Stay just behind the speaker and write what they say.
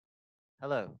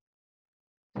Hello.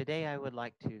 Today I would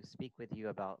like to speak with you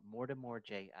about Mortimer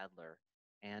J. Adler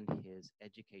and his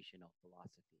educational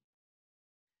philosophy.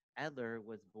 Adler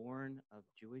was born of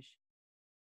Jewish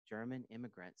German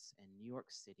immigrants in New York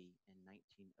City in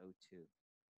 1902.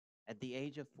 At the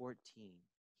age of 14,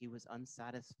 he was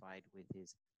unsatisfied with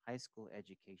his high school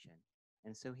education,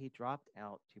 and so he dropped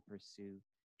out to pursue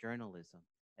journalism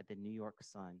at the New York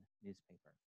Sun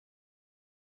newspaper.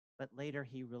 But later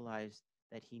he realized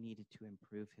that he needed to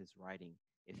improve his writing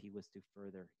if he was to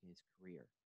further his career.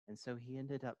 And so he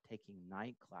ended up taking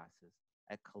night classes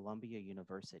at Columbia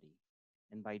University.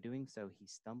 And by doing so, he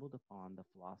stumbled upon the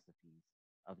philosophies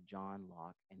of John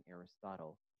Locke and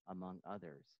Aristotle, among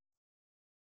others.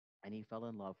 And he fell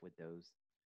in love with those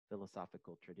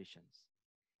philosophical traditions.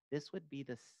 This would be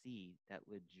the seed that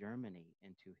would germinate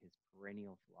into his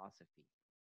perennial philosophy.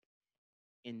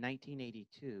 In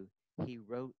 1982, he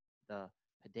wrote the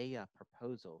Padea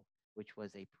Proposal, which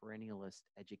was a perennialist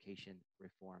education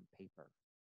reform paper.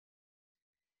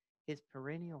 His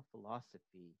perennial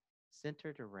philosophy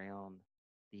centered around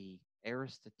the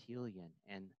Aristotelian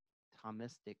and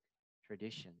Thomistic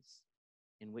traditions,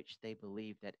 in which they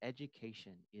believed that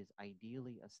education is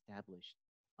ideally established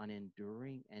on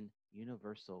enduring and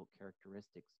universal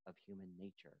characteristics of human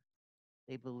nature.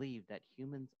 They believe that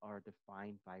humans are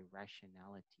defined by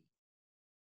rationality.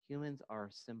 Humans are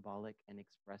symbolic and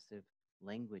expressive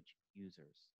language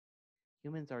users.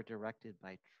 Humans are directed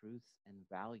by truths and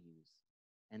values,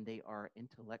 and they are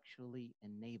intellectually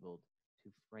enabled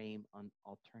to frame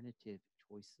alternative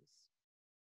choices.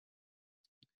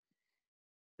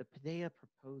 The Padea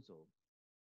proposal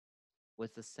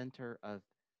was the center of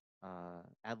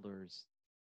Adler's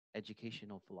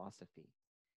educational philosophy.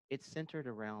 It's centered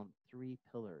around three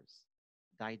pillars: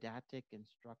 didactic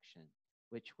instruction,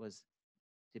 which was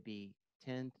to be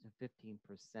 10 to 15%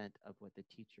 of what the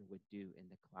teacher would do in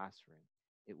the classroom.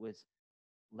 It was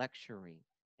lecturing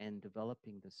and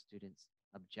developing the students'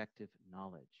 objective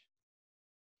knowledge.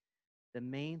 The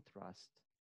main thrust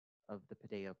of the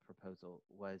Padea proposal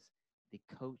was the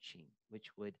coaching, which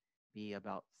would be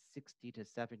about 60 to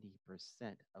 70%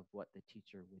 of what the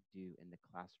teacher would do in the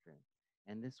classroom.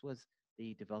 And this was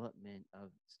the development of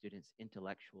students'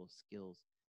 intellectual skills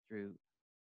through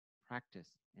practice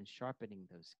and sharpening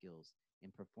those skills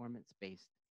in performance-based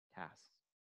tasks.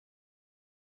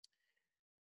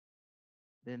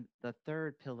 Then the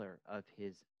third pillar of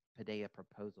his Padea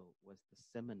proposal was the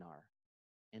seminar.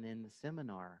 And in the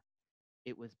seminar,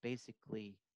 it was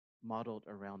basically modeled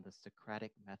around the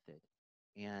Socratic method.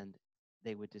 And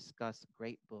they would discuss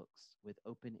great books with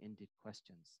open-ended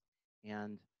questions.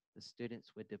 And the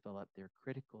students would develop their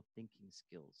critical thinking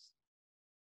skills.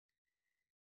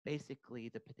 Basically,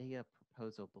 the Padea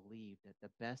proposal believed that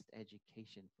the best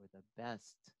education for the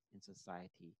best in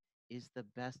society is the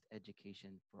best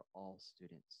education for all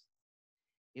students.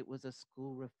 It was a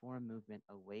school reform movement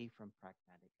away from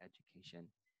pragmatic education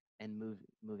and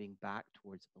moving back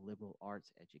towards a liberal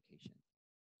arts education.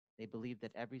 They believed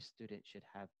that every student should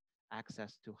have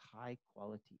access to high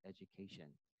quality education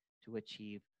to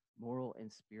achieve moral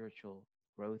and spiritual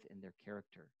growth in their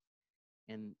character.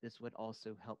 And this would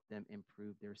also help them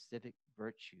improve their civic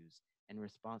virtues and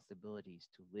responsibilities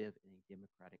to live in a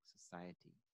democratic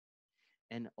society.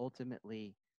 And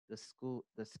ultimately, the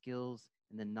skills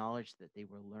and the knowledge that they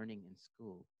were learning in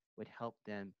school would help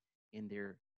them in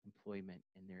their employment,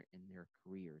 in their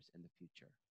careers in the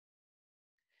future.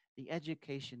 The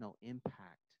educational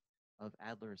impact of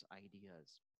Adler's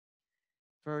ideas.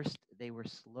 First, they were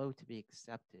slow to be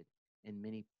accepted in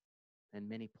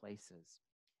many places,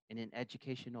 in an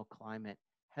educational climate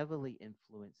heavily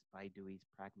influenced by Dewey's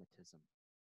pragmatism.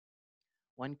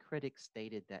 One critic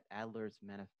stated that Adler's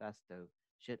manifesto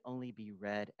should only be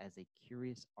read as a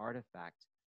curious artifact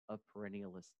of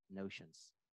perennialist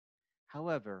notions.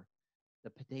 However, the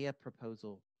Padea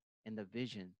proposal and the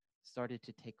vision started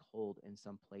to take hold in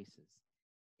some places,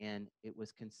 and it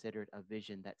was considered a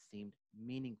vision that seemed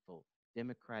meaningful,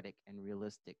 democratic, and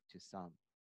realistic to some.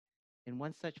 And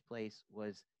one such place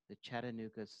was the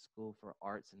Chattanooga School for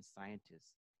Arts and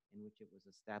Sciences, in which it was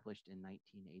established in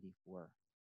 1984.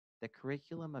 The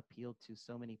curriculum appealed to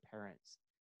so many parents.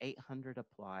 800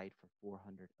 applied for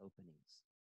 400 openings.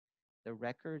 The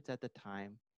records at the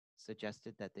time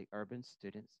suggested that the urban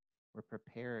students were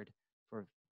prepared for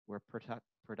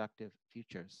productive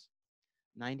futures.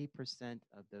 90%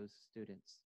 of those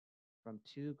students from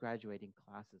two graduating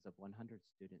classes of 100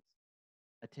 students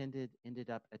ended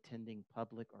up attending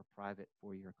public or private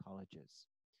four-year colleges.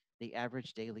 The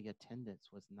average daily attendance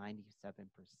was 97%,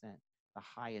 the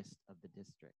highest of the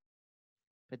district.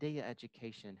 Padea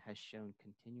education has shown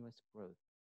continuous growth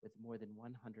with more than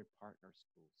 100 partner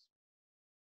schools.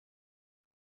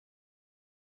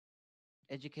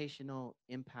 Educational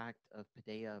impact of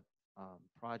Padea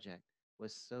project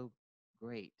was so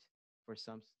great for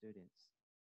some students.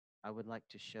 I would like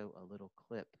to show a little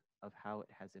clip of how it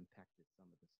has impacted some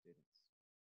of the students.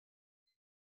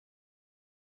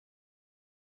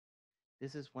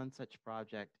 This is one such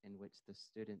project in which the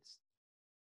students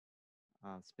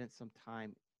spent some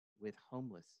time with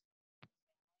homeless.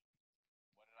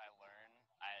 What did I learn?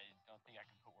 I don't think I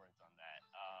can put words on that.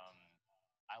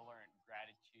 I learned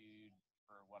gratitude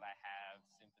for what I have,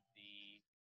 sympathy,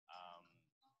 um,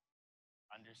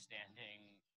 understanding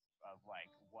of like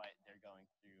what they're going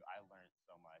through. I learned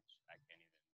so much. I can't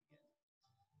even begin.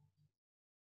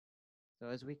 So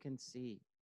as we can see,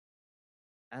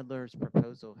 Adler's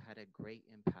proposal had a great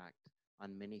impact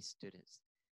on many students.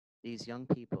 These young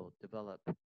people develop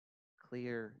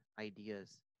clear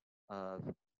ideas of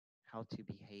how to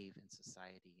behave in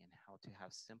society and how to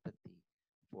have sympathy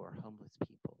for homeless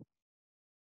people.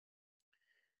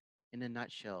 In a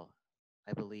nutshell,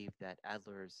 I believe that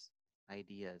Adler's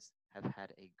ideas have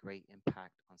had a great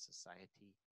impact on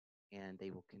society and they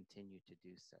will continue to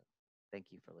do so. Thank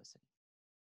you for listening.